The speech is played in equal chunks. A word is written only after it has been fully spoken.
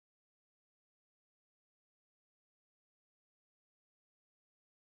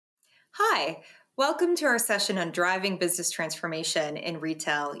Hi, welcome to our session on driving business transformation in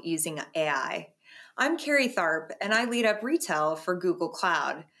retail using AI. I'm Carrie Tharp, and I lead up retail for Google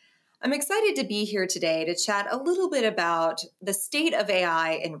Cloud. I'm excited to be here today to chat a little bit about the state of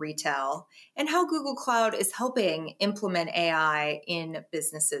AI in retail and how Google Cloud is helping implement AI in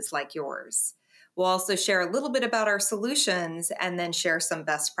businesses like yours. We'll also share a little bit about our solutions and then share some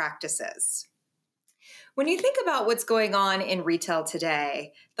best practices. When you think about what's going on in retail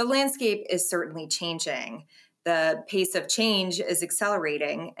today, the landscape is certainly changing. The pace of change is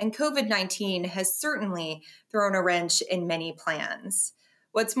accelerating, and COVID-19 has certainly thrown a wrench in many plans.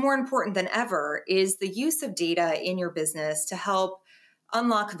 What's more important than ever is the use of data in your business to help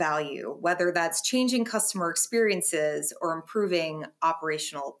unlock value, whether that's changing customer experiences or improving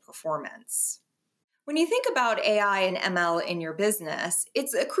operational performance. When you think about AI and ML in your business,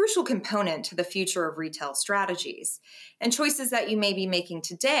 it's a crucial component to the future of retail strategies. And choices that you may be making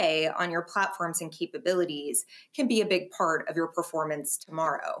today on your platforms and capabilities can be a big part of your performance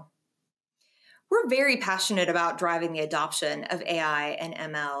tomorrow. We're very passionate about driving the adoption of AI and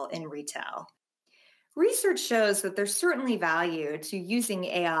ML in retail. Research shows that there's certainly value to using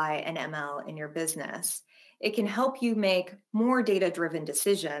AI and ML in your business. It can help you make more data-driven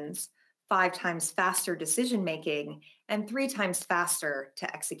decisions, 5 times faster decision making, and 3 times faster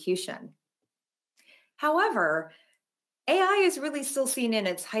to execution. However, AI is really still seen in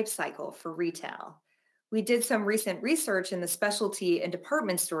its hype cycle for retail. We did some recent research in the specialty and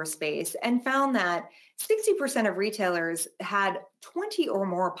department store space and found that 60% of retailers had 20 or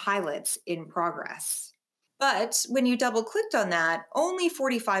more pilots in progress. But when you double clicked on that, only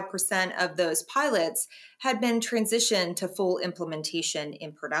 45% of those pilots had been transitioned to full implementation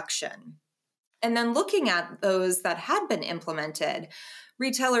in production. And then looking at those that had been implemented,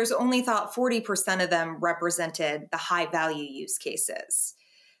 retailers only thought 40% of them represented the high value use cases.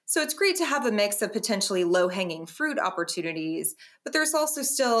 So it's great to have a mix of potentially low-hanging fruit opportunities, but there's also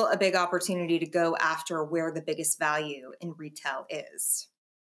still a big opportunity to go after where the biggest value in retail is.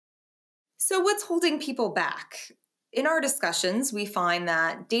 So what's holding people back? In our discussions, we find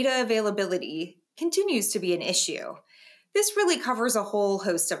that data availability continues to be an issue. This really covers a whole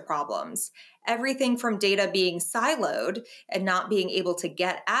host of problems. Everything from data being siloed and not being able to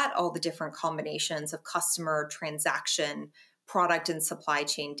get at all the different combinations of customer, transaction, product, and supply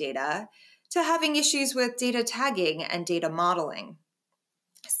chain data, to having issues with data tagging and data modeling.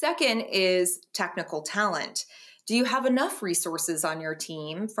 Second is technical talent. Do you have enough resources on your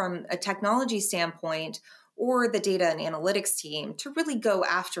team from a technology standpoint or the data and analytics team to really go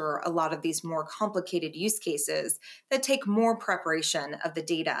after a lot of these more complicated use cases that take more preparation of the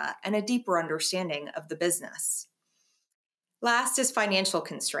data and a deeper understanding of the business? Last is financial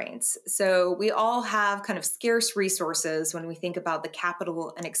constraints. So we all have kind of scarce resources when we think about the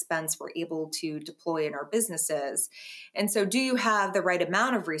capital and expense we're able to deploy in our businesses. And so do you have the right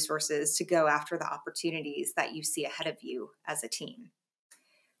amount of resources to go after the opportunities that you see ahead of you as a team?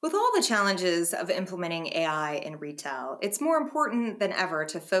 With all the challenges of implementing AI in retail, it's more important than ever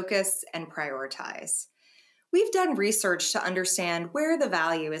to focus and prioritize. We've done research to understand where the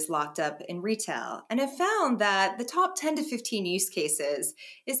value is locked up in retail and have found that the top 10 to 15 use cases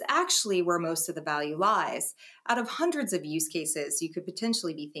is actually where most of the value lies, out of hundreds of use cases you could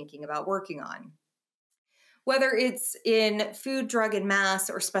potentially be thinking about working on. Whether it's in food, drug, and mass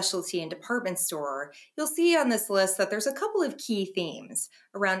or specialty and department store, you'll see on this list that there's a couple of key themes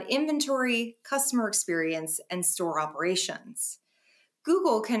around inventory, customer experience, and store operations.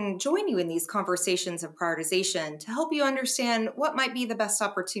 Google can join you in these conversations of prioritization to help you understand what might be the best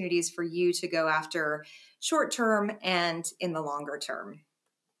opportunities for you to go after short term and in the longer term.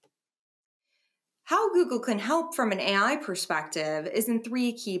 How Google can help from an AI perspective is in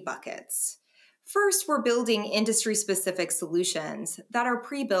 3 key buckets. First, we're building industry-specific solutions that are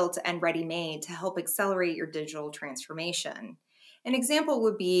pre-built and ready-made to help accelerate your digital transformation. An example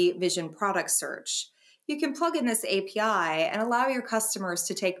would be Vision Product Search. You can plug in this API and allow your customers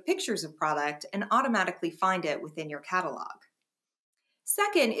to take pictures of product and automatically find it within your catalog.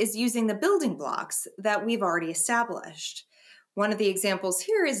 Second is using the building blocks that we've already established. One of the examples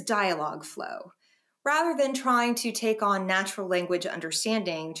here is Dialogflow. Rather than trying to take on natural language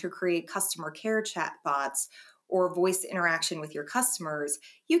understanding to create customer care chatbots or voice interaction with your customers,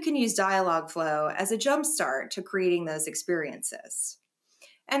 you can use Dialogflow as a jumpstart to creating those experiences.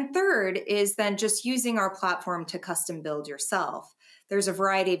 And third is then just using our platform to custom build yourself. There's a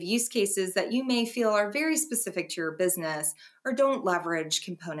variety of use cases that you may feel are very specific to your business or don't leverage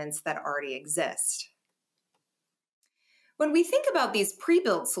components that already exist. When we think about these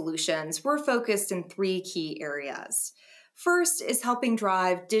pre-built solutions, we're focused in 3 key areas. First is helping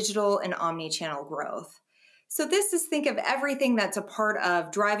drive digital and omni-channel growth. So this is think of everything that's a part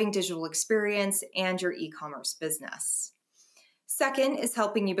of driving digital experience and your e-commerce business. Second is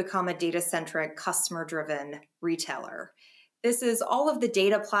helping you become a data-centric, customer-driven retailer. This is all of the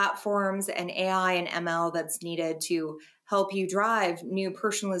data platforms and AI and ML that's needed to help you drive new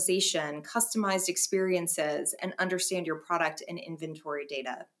personalization, customized experiences, and understand your product and inventory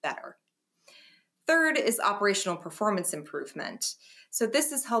data better. Third is operational performance improvement. So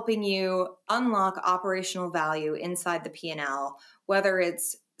this is helping you unlock operational value inside the P&L, whether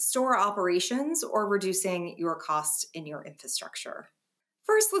it's store operations or reducing your cost in your infrastructure.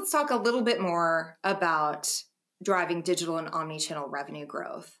 First, let's talk a little bit more about driving digital and omnichannel revenue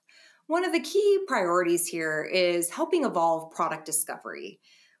growth. One of the key priorities here is helping evolve product discovery.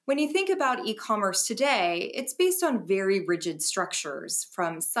 When you think about e-commerce today, it's based on very rigid structures,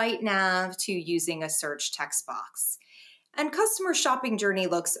 from site nav to using a search text box. And customer shopping journey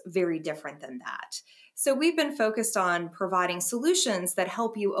looks very different than that. So we've been focused on providing solutions that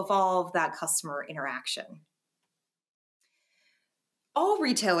help you evolve that customer interaction. All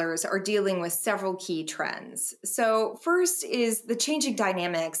retailers are dealing with several key trends. So first is the changing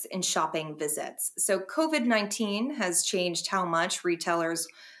dynamics in shopping visits. So COVID-19 has changed how much retailers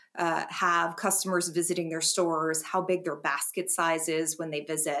have customers visiting their stores, how big their basket size is when they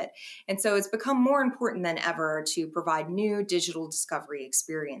visit. And so it's become more important than ever to provide new digital discovery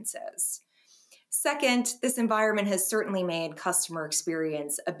experiences. Second, this environment has certainly made customer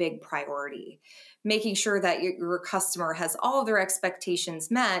experience a big priority. Making sure that your customer has all of their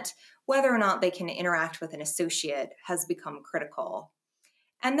expectations met, whether or not they can interact with an associate, has become critical.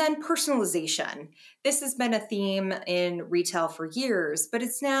 And then personalization. This has been a theme in retail for years, but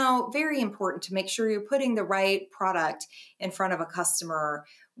it's now very important to make sure you're putting the right product in front of a customer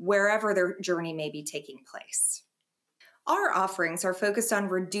wherever their journey may be taking place. Our offerings are focused on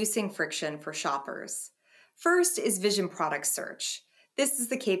reducing friction for shoppers. First is Vision Product Search. This is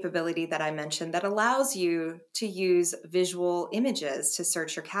the capability that I mentioned that allows you to use visual images to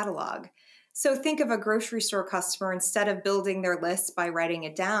search your catalog. So think of a grocery store customer, instead of building their list by writing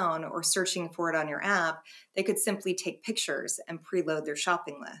it down or searching for it on your app, they could simply take pictures and preload their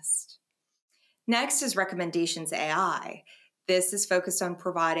shopping list. Next is Recommendations AI. This is focused on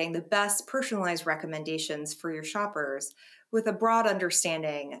providing the best personalized recommendations for your shoppers with a broad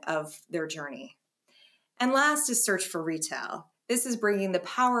understanding of their journey. And last is Search for Retail. This is bringing the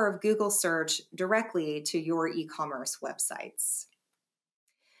power of Google search directly to your e-commerce websites.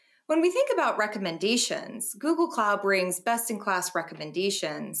 When we think about recommendations, Google Cloud brings best-in-class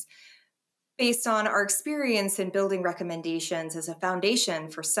recommendations based on our experience in building recommendations as a foundation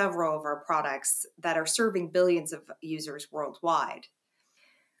for several of our products that are serving billions of users worldwide.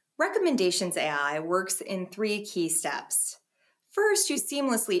 Recommendations AI works in 3 key steps. First, you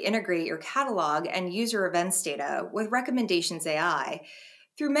seamlessly integrate your catalog and user events data with Recommendations AI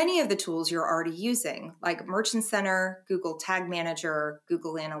through many of the tools you're already using, like Merchant Center, Google Tag Manager,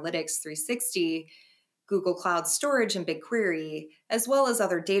 Google Analytics 360, Google Cloud Storage and BigQuery, as well as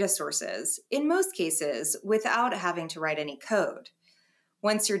other data sources, in most cases without having to write any code.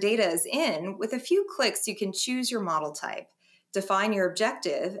 Once your data is in, with a few clicks you can choose your model type, define your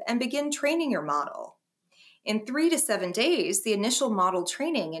objective, and begin training your model. In 3 to 7 days, the initial model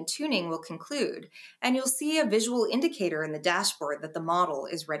training and tuning will conclude, and you'll see a visual indicator in the dashboard that the model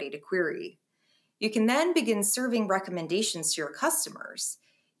is ready to query. You can then begin serving recommendations to your customers.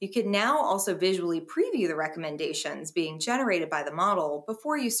 You can now also visually preview the recommendations being generated by the model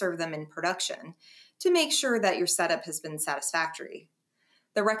before you serve them in production to make sure that your setup has been satisfactory.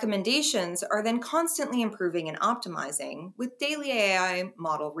 The recommendations are then constantly improving and optimizing with daily AI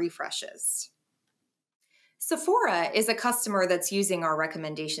model refreshes. Sephora is a customer that's using our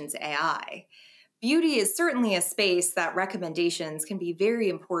Recommendations AI. Beauty is certainly a space that recommendations can be very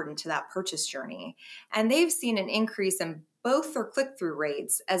important to that purchase journey, and they've seen an increase in both their click-through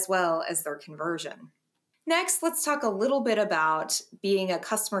rates as well as their conversion. Next, let's talk a little bit about being a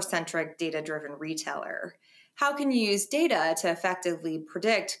customer-centric, data-driven retailer. How can you use data to effectively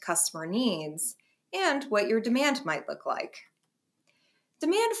predict customer needs and what your demand might look like?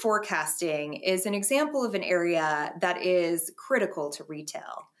 Demand forecasting is an example of an area that is critical to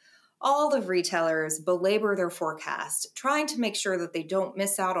retail. All of retailers belabor their forecast, trying to make sure that they don't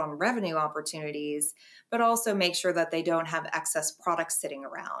miss out on revenue opportunities, but also make sure that they don't have excess products sitting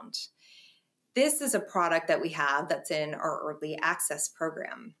around. This is a product that we have that's in our early access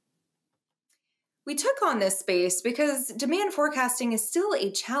program. We took on this space because demand forecasting is still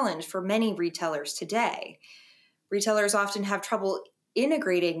a challenge for many retailers today. Retailers often have trouble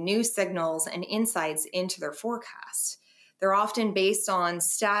integrating new signals and insights into their forecast. They're often based on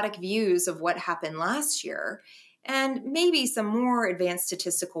static views of what happened last year and maybe some more advanced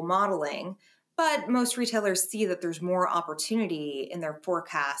statistical modeling, but most retailers see that there's more opportunity in their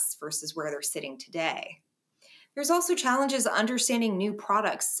forecasts versus where they're sitting today. There's also challenges understanding new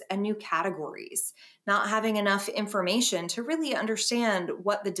products and new categories, not having enough information to really understand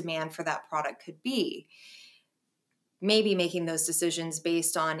what the demand for that product could be. Maybe making those decisions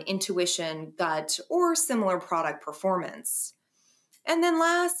based on intuition, gut, or similar product performance. And then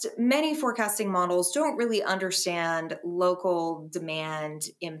last, many forecasting models don't really understand local demand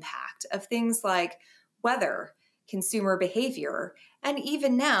impact of things like weather, consumer behavior, and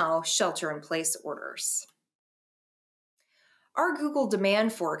even now, shelter-in-place orders. Our Google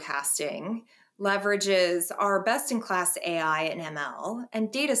demand forecasting leverages our best-in-class AI and ML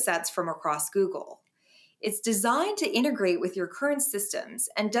and data sets from across Google. It's designed to integrate with your current systems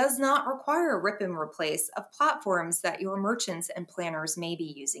and does not require a rip and replace of platforms that your merchants and planners may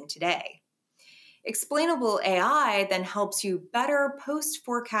be using today. Explainable AI then helps you better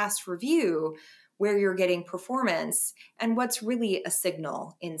post-forecast review where you're getting performance and what's really a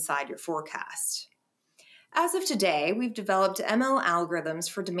signal inside your forecast. As of today, we've developed ML algorithms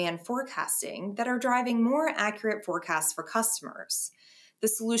for demand forecasting that are driving more accurate forecasts for customers. The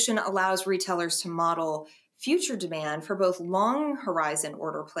solution allows retailers to model future demand for both long horizon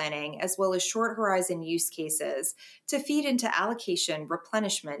order planning as well as short horizon use cases to feed into allocation,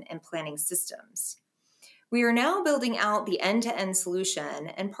 replenishment, and planning systems. We are now building out the end-to-end solution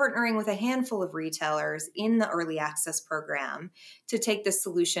and partnering with a handful of retailers in the early access program to take the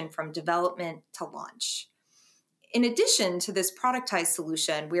solution from development to launch. In addition to this productized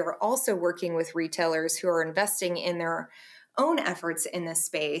solution, we are also working with retailers who are investing in their own efforts in this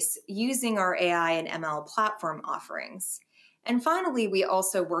space using our AI and ML platform offerings. And finally, we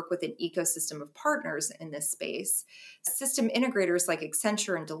also work with an ecosystem of partners in this space, system integrators like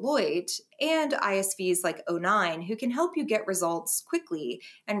Accenture and Deloitte, and ISVs like O9 who can help you get results quickly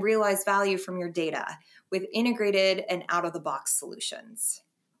and realize value from your data with integrated and out-of-the-box solutions.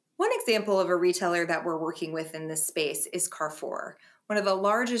 One example of a retailer that we're working with in this space is Carrefour, one of the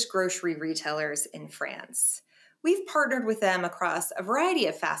largest grocery retailers in France. We've partnered with them across a variety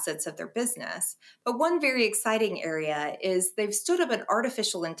of facets of their business, but one very exciting area is they've stood up an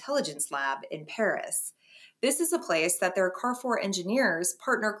artificial intelligence lab in Paris. This is a place that their Carrefour engineers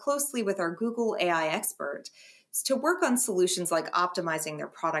partner closely with our Google AI expert to work on solutions like optimizing their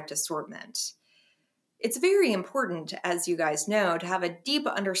product assortment. It's very important, as you guys know, to have a deep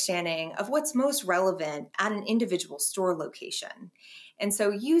understanding of what's most relevant at an individual store location. And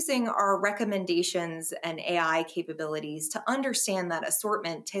so using our recommendations and AI capabilities to understand that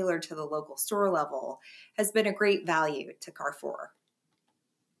assortment tailored to the local store level has been a great value to Carrefour.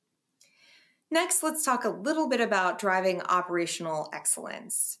 Next, let's talk a little bit about driving operational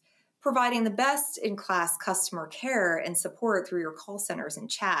excellence. Providing the best-in-class customer care and support through your call centers and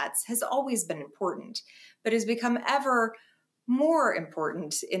chats has always been important, but has become ever more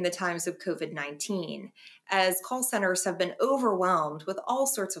important in the times of COVID-19, as call centers have been overwhelmed with all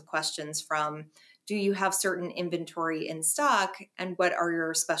sorts of questions from, do you have certain inventory in stock, and what are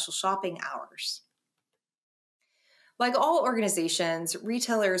your special shopping hours? Like all organizations,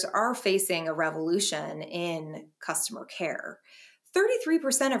 retailers are facing a revolution in customer care.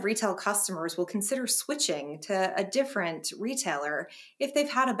 33% of retail customers will consider switching to a different retailer if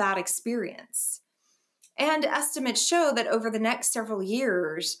they've had a bad experience. And estimates show that over the next several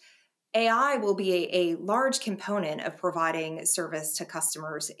years, AI will be a large component of providing service to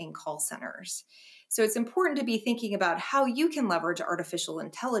customers in call centers. So it's important to be thinking about how you can leverage artificial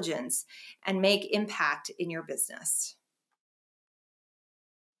intelligence and make impact in your business.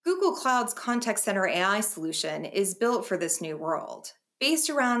 Google Cloud's Contact Center AI solution is built for this new world, based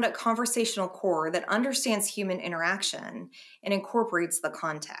around a conversational core that understands human interaction and incorporates the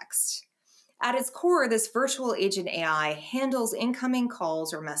context. At its core, this virtual agent AI handles incoming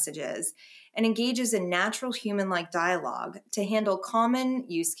calls or messages and engages in natural human-like dialogue to handle common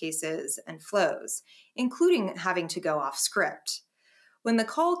use cases and flows, including having to go off script. When the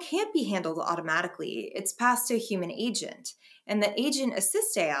call can't be handled automatically, it's passed to a human agent, and the Agent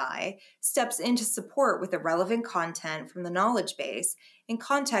Assist AI steps in to support with the relevant content from the knowledge base and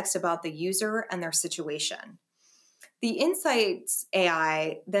context about the user and their situation. The Insights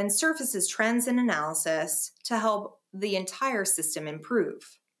AI then surfaces trends and analysis to help the entire system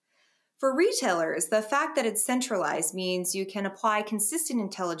improve. For retailers, the fact that it's centralized means you can apply consistent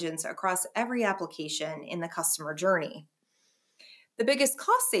intelligence across every application in the customer journey. The biggest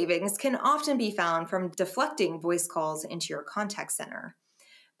cost savings can often be found from deflecting voice calls into your contact center.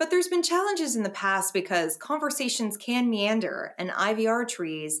 But there's been challenges in the past because conversations can meander and IVR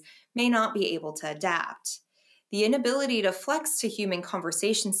trees may not be able to adapt. The inability to flex to human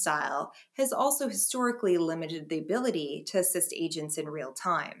conversation style has also historically limited the ability to assist agents in real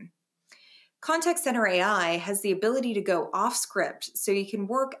time. Contact Center AI has the ability to go off script so you can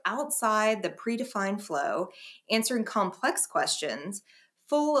work outside the predefined flow, answering complex questions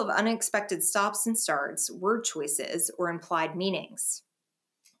full of unexpected stops and starts, word choices, or implied meanings.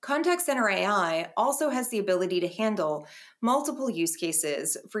 Contact Center AI also has the ability to handle multiple use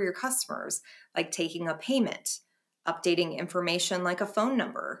cases for your customers, like taking a payment, updating information like a phone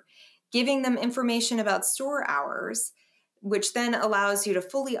number, giving them information about store hours, which then allows you to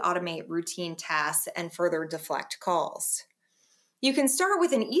fully automate routine tasks and further deflect calls. You can start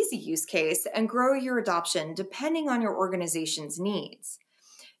with an easy use case and grow your adoption depending on your organization's needs.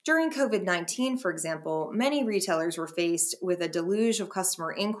 During COVID-19, for example, many retailers were faced with a deluge of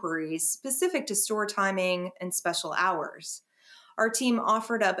customer inquiries specific to store timing and special hours. Our team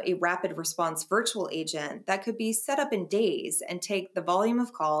offered up a rapid response virtual agent that could be set up in days and take the volume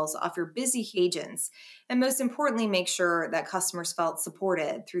of calls off your busy agents, and most importantly, make sure that customers felt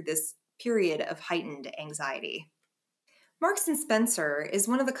supported through this period of heightened anxiety. Marks & Spencer is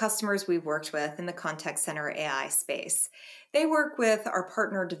one of the customers we've worked with in the contact center AI space. They work with our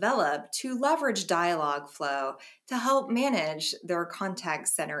partner Develop to leverage Dialogflow to help manage their contact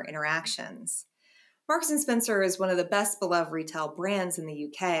center interactions. Marks & Spencer is one of the best beloved retail brands in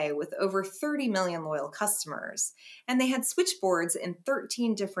the UK with over 30 million loyal customers, and they had switchboards in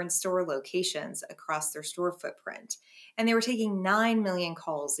 13 different store locations across their store footprint, and they were taking 9 million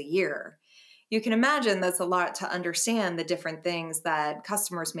calls a year. You can imagine that's a lot to understand the different things that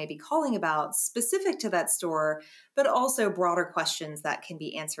customers may be calling about specific to that store, but also broader questions that can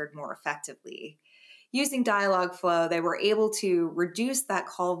be answered more effectively. Using Dialogflow, they were able to reduce that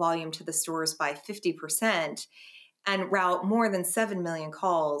call volume to the stores by 50% and route more than 7 million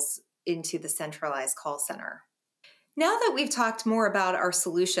calls into the centralized call center. Now that we've talked more about our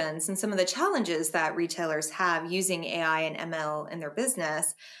solutions and some of the challenges that retailers have using AI and ML in their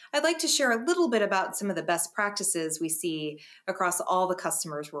business, I'd like to share a little bit about some of the best practices we see across all the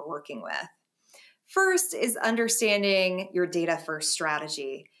customers we're working with. First is understanding your data-first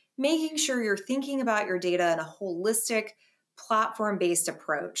strategy, making sure you're thinking about your data in a holistic, platform-based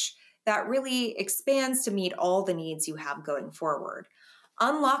approach that really expands to meet all the needs you have going forward.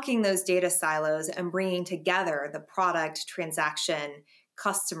 Unlocking those data silos and bringing together the product, transaction,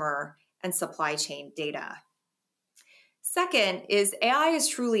 customer, and supply chain data. Second is AI is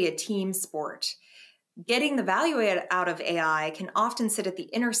truly a team sport. Getting the value out of AI can often sit at the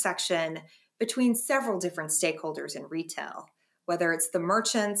intersection between several different stakeholders in retail. Whether it's the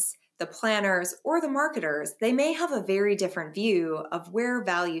merchants, the planners, or the marketers, they may have a very different view of where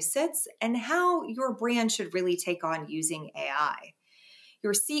value sits and how your brand should really take on using AI.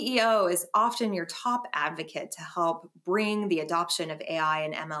 Your CEO is often your top advocate to help bring the adoption of AI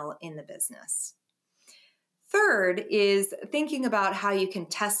and ML in the business. Third is thinking about how you can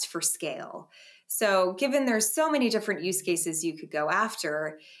test for scale. So given there's so many different use cases you could go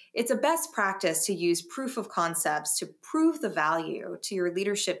after, it's a best practice to use proof of concepts to prove the value to your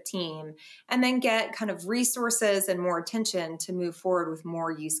leadership team and then get kind of resources and more attention to move forward with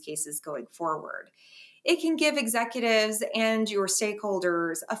more use cases going forward. It can give executives and your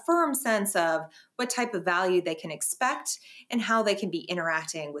stakeholders a firm sense of what type of value they can expect and how they can be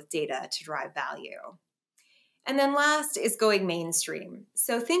interacting with data to drive value. And then last is going mainstream.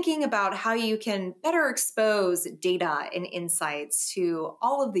 So thinking about how you can better expose data and insights to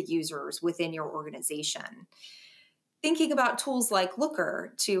all of the users within your organization. Thinking about tools like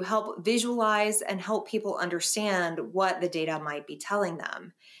Looker to help visualize and help people understand what the data might be telling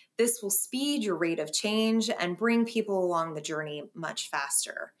them. This will speed your rate of change and bring people along the journey much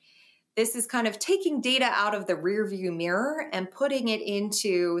faster. This is kind of taking data out of the rearview mirror and putting it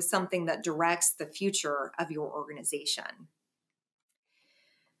into something that directs the future of your organization.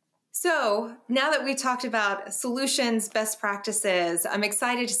 So now that we talked about solutions, best practices, I'm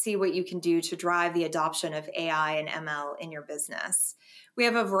excited to see what you can do to drive the adoption of AI and ML in your business. We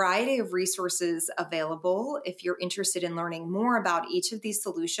have a variety of resources available if you're interested in learning more about each of these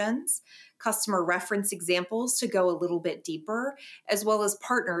solutions, customer reference examples to go a little bit deeper, as well as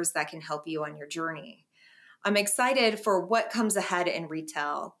partners that can help you on your journey. I'm excited for what comes ahead in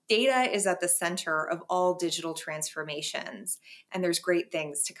retail. Data is at the center of all digital transformations, and there's great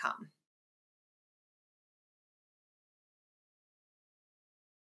things to come.